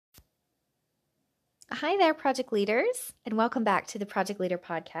Hi there, project leaders, and welcome back to the Project Leader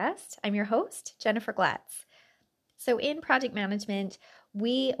Podcast. I'm your host, Jennifer Glatz. So in project management,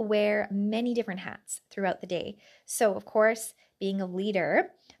 we wear many different hats throughout the day. So of course, being a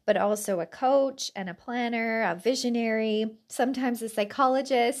leader, but also a coach and a planner, a visionary, sometimes a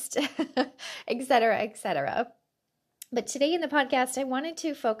psychologist, etc., etc. But today in the podcast, I wanted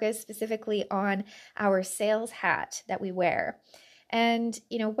to focus specifically on our sales hat that we wear. And,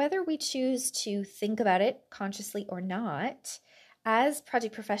 whether we choose to think about it consciously or not, as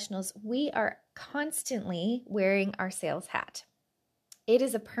project professionals, we are constantly wearing our sales hat. It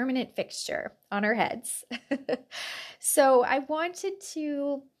is a permanent fixture on our heads. So I wanted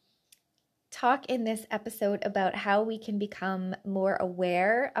to talk in this episode about how we can become more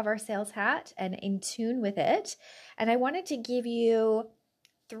aware of our sales hat and in tune with it. And I wanted to give you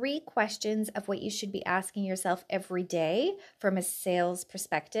 3 questions of what you should be asking yourself every day from a sales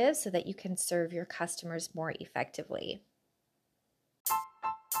perspective so that you can serve your customers more effectively.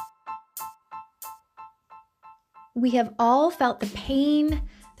 We have all felt the pain,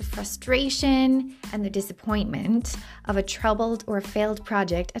 the frustration, and the disappointment of a troubled or failed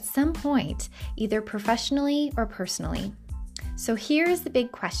project at some point, either professionally or personally. So here's the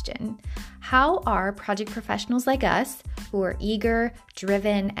big question. How are project professionals like us, who are eager,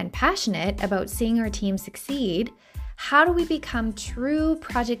 driven, and passionate about seeing our team succeed, how do we become true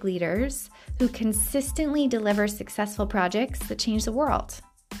project leaders who consistently deliver successful projects that change the world?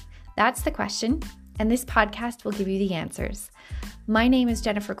 That's the question, and this podcast will give you the answers. My name is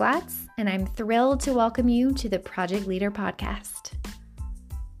Jennifer Glatz, and I'm thrilled to welcome you to the Project Leader Podcast.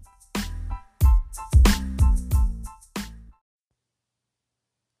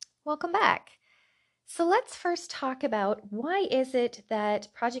 Welcome back. So let's first talk about why is it that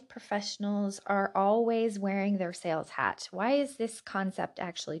project professionals are always wearing their sales hat? Why is this concept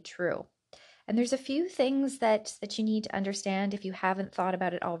actually true? And there's a few things that you need to understand if you haven't thought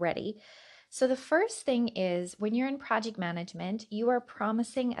about it already. So the first thing is when you're in project management, you are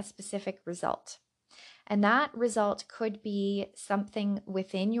promising a specific result. And that result could be something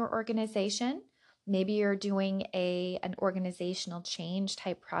within your organization. Maybe you're doing an organizational change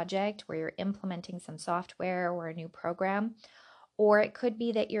type project where you're implementing some software or a new program. Or it could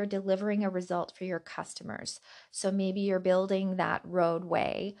be that you're delivering a result for your customers. So maybe you're building that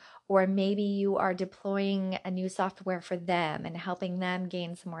roadway, or maybe you are deploying a new software for them and helping them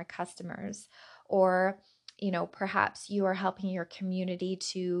gain some more customers. Or perhaps you are helping your community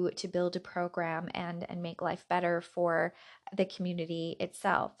to build a program and make life better for the community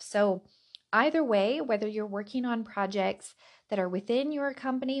itself. So either way, whether you're working on projects that are within your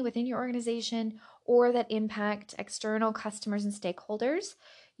company, within your organization, or that impact external customers and stakeholders,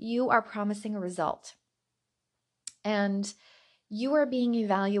 you are promising a result. And you are being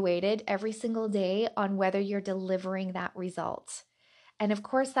evaluated every single day on whether you're delivering that result. And of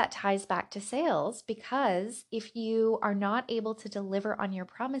course, that ties back to sales, because if you are not able to deliver on your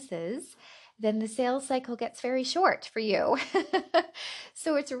promises, then the sales cycle gets very short for you.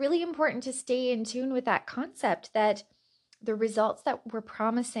 So it's really important to stay in tune with that concept that the results that we're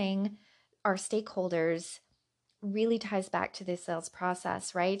promising our stakeholders really ties back to the sales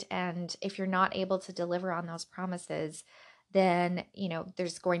process, right? And if you're not able to deliver on those promises, then,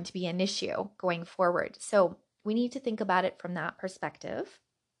 there's going to be an issue going forward. So we need to think about it from that perspective.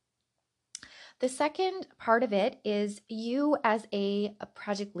 The second part of it is you as a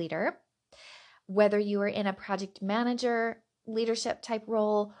project leader, whether you are in a project manager leadership type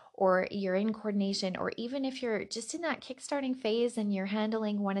role, or you're in coordination, or even if you're just in that kickstarting phase and you're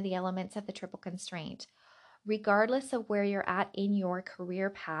handling one of the elements of the triple constraint, regardless of where you're at in your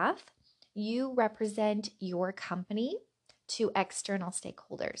career path, you represent your company to external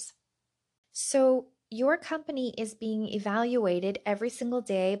stakeholders. So your company is being evaluated every single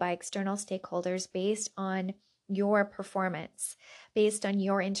day by external stakeholders based on your performance, based on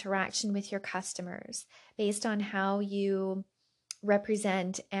your interaction with your customers, based on how you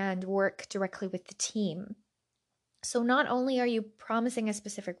represent and work directly with the team. So not only are you promising a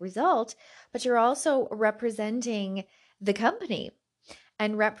specific result, but you're also representing the company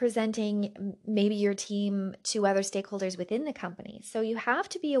and representing maybe your team to other stakeholders within the company. So you have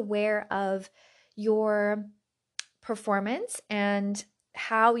to be aware of your performance and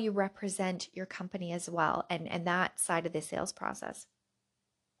how you represent your company as well, and that side of the sales process.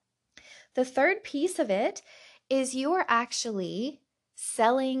 The third piece of it is you are actually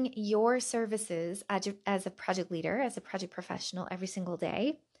selling your services as a project leader, as a project professional every single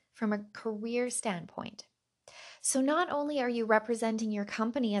day from a career standpoint. So not only are you representing your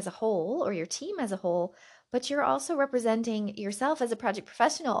company as a whole or your team as a whole, but you're also representing yourself as a project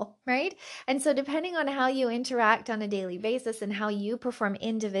professional, right? And so depending on how you interact on a daily basis and how you perform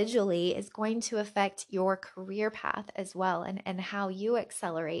individually is going to affect your career path as well, and how you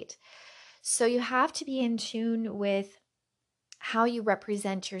accelerate. So you have to be in tune with how you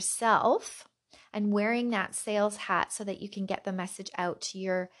represent yourself and wearing that sales hat so that you can get the message out to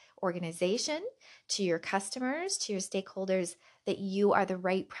your organization, to your customers, to your stakeholders, that you are the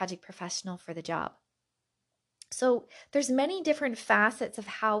right project professional for the job. So there's many different facets of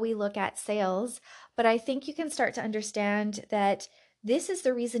how we look at sales, but I think you can start to understand that this is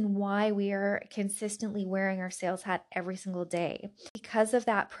the reason why we are consistently wearing our sales hat every single day, because of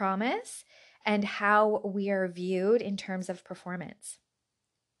that promise and how we are viewed in terms of performance.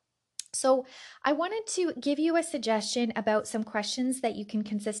 So I wanted to give you a suggestion about some questions that you can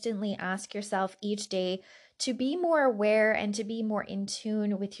consistently ask yourself each day to be more aware and to be more in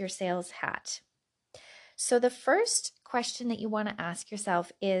tune with your sales hat. So the first question that you want to ask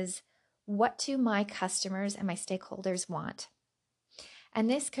yourself is, what do my customers and my stakeholders want? And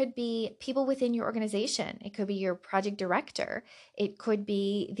this could be people within your organization. It could be your project director. It could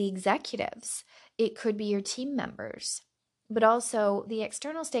be the executives. It could be your team members, but also the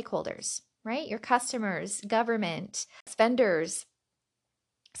external stakeholders, right? Your customers, government, vendors,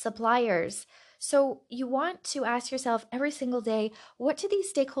 suppliers. So you want to ask yourself every single day, what do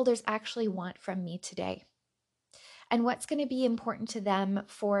these stakeholders actually want from me today? And what's going to be important to them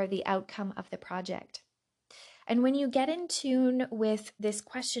for the outcome of the project? And when you get in tune with this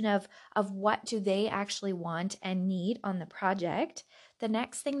question of what do they actually want and need on the project, the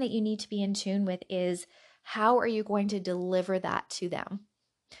next thing that you need to be in tune with is, how are you going to deliver that to them,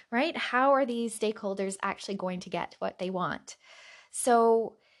 right? How are these stakeholders actually going to get what they want?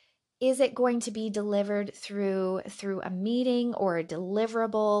 So is it going to be delivered through a meeting or a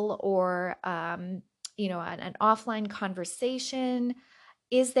deliverable or an offline conversation?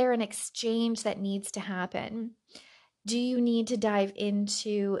 Is there an exchange that needs to happen? Do you need to dive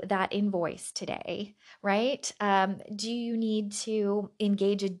into that invoice today, right? Do you need to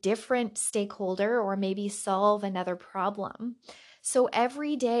engage a different stakeholder or maybe solve another problem? So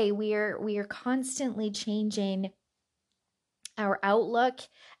every day we are constantly changing our outlook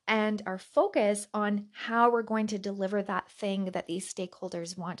and our focus on how we're going to deliver that thing that these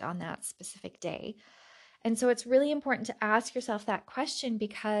stakeholders want on that specific day. And so it's really important to ask yourself that question,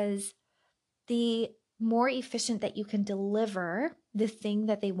 because the more efficient that you can deliver the thing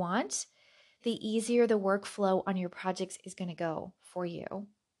that they want, the easier the workflow on your projects is going to go for you.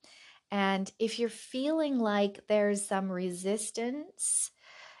 And if you're feeling like there's some resistance,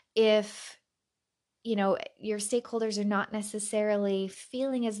 if your stakeholders are not necessarily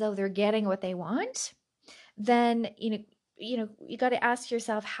feeling as though they're getting what they want, then you got to ask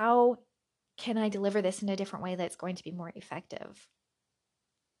yourself, how can I deliver this in a different way that's going to be more effective?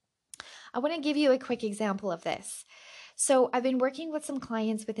 I want to give you a quick example of this. So I've been working with some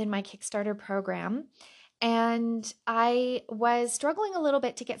clients within my Kickstarter program, and I was struggling a little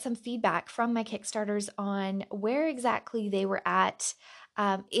bit to get some feedback from my Kickstarters on where exactly they were at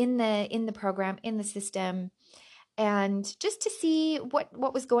in the program, in the system, and just to see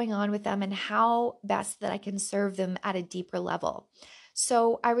what was going on with them and how best that I can serve them at a deeper level.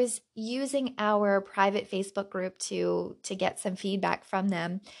 So I was using our private Facebook group to get some feedback from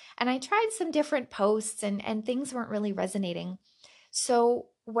them, and I tried some different posts, and things weren't really resonating. So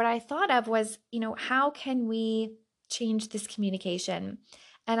what I thought of was, how can we change this communication?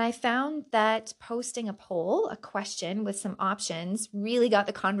 And I found that posting a poll, a question with some options, really got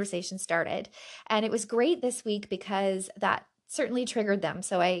the conversation started. And it was great this week because that certainly triggered them.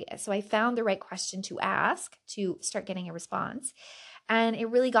 So I found the right question to ask to start getting a response. And it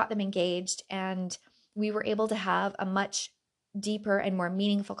really got them engaged. And we were able to have a much deeper and more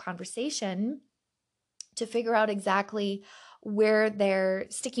meaningful conversation to figure out exactly where their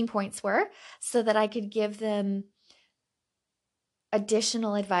sticking points were, so that I could give them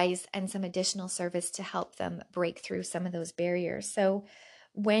additional advice and some additional service to help them break through some of those barriers. So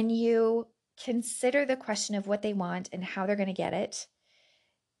when you consider the question of what they want and how they're going to get it,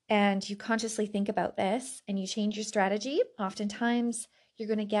 and you consciously think about this and you change your strategy, oftentimes you're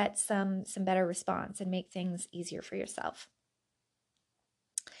going to get some better response and make things easier for yourself.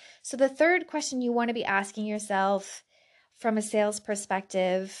 So the third question you want to be asking yourself from a sales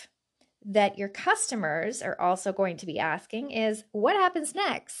perspective that your customers are also going to be asking is, what happens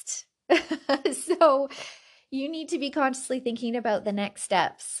next? So you need to be consciously thinking about the next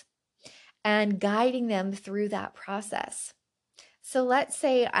steps and guiding them through that process. So let's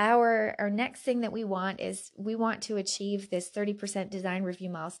say our next thing that we want is, we want to achieve this 30% design review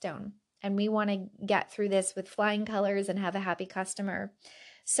milestone. and we want to get through this with flying colors and have a happy customer.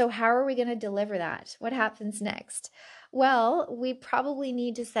 So how are we going to deliver that? What happens next? Well, we probably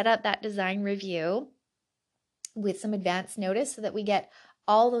need to set up that design review with some advance notice so that we get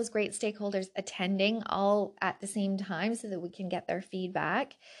all those great stakeholders attending all at the same time so that we can get their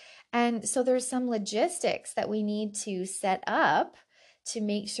feedback. And so there's some logistics that we need to set up to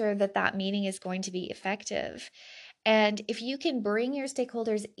make sure that that meeting is going to be effective. And if you can bring your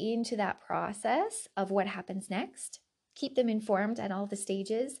stakeholders into that process of what happens next, keep them informed at all the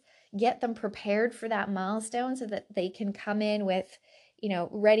stages, get them prepared for that milestone so that they can come in with,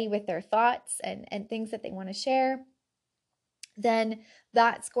 ready with their thoughts and things that they want to share, then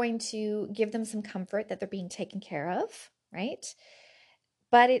that's going to give them some comfort that they're being taken care of, right?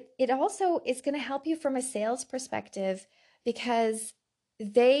 But it also is going to help you from a sales perspective because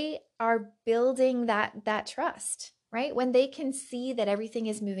they are building that trust, right? When they can see that everything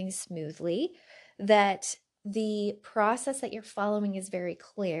is moving smoothly, that the process that you're following is very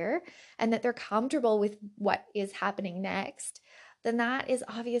clear, and that they're comfortable with what is happening next, then that is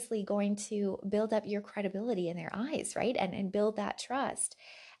obviously going to build up your credibility in their eyes, right? And build that trust.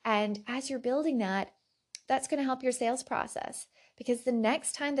 And as you're building that, that's going to help your sales process because the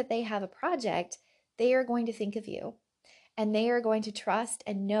next time that they have a project, they are going to think of you and they are going to trust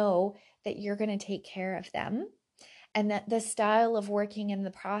and know that you're going to take care of them and that the style of working and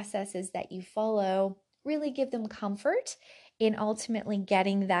the processes that you follow really give them comfort in ultimately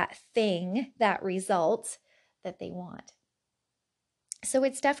getting that thing, that result that they want. So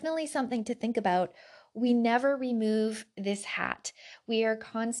it's definitely something to think about. We never remove this hat. We are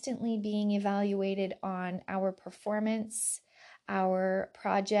constantly being evaluated on our performance, our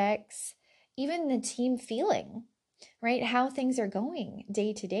projects, even the team feeling, right? How things are going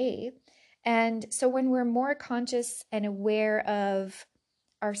day to day. And so when we're more conscious and aware of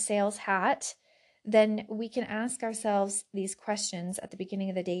our sales hat, then we can ask ourselves these questions at the beginning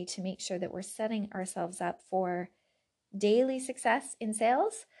of the day to make sure that we're setting ourselves up for daily success in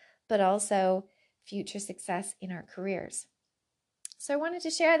sales, but also future success in our careers. So I wanted to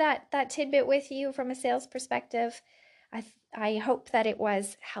share that tidbit with you from a sales perspective. I hope that it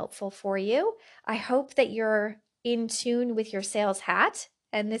was helpful for you. I hope that you're in tune with your sales hat,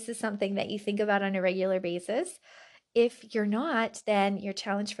 and this is something that you think about on a regular basis. If you're not, then your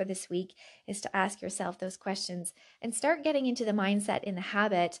challenge for this week is to ask yourself those questions and start getting into the mindset in the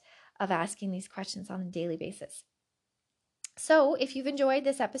habit of asking these questions on a daily basis. So if you've enjoyed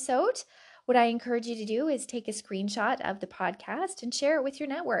this episode, what I encourage you to do is take a screenshot of the podcast and share it with your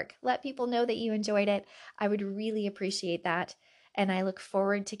network. Let people know that you enjoyed it. I would really appreciate that. And I look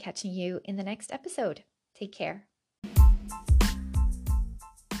forward to catching you in the next episode. Take care.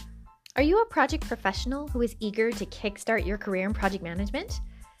 Are you a project professional who is eager to kickstart your career in project management?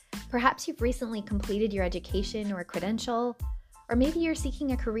 Perhaps you've recently completed your education or credential, or maybe you're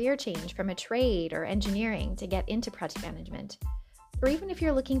seeking a career change from a trade or engineering to get into project management. Or even if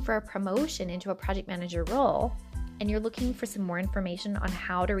you're looking for a promotion into a project manager role and you're looking for some more information on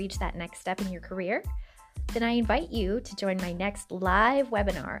how to reach that next step in your career, then I invite you to join my next live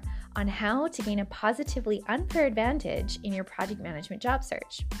webinar on how to gain a positively unfair advantage in your project management job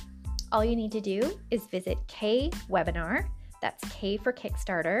search. All you need to do is visit KWebinar, that's K for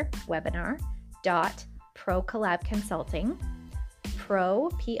Kickstarter, webinar.ProCollab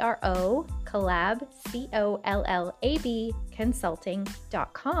P-R-O, collab, C-O-L-L-A-B,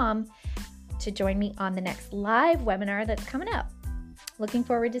 consulting.com to join me on the next live webinar that's coming up. Looking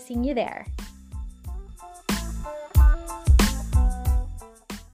forward to seeing you there.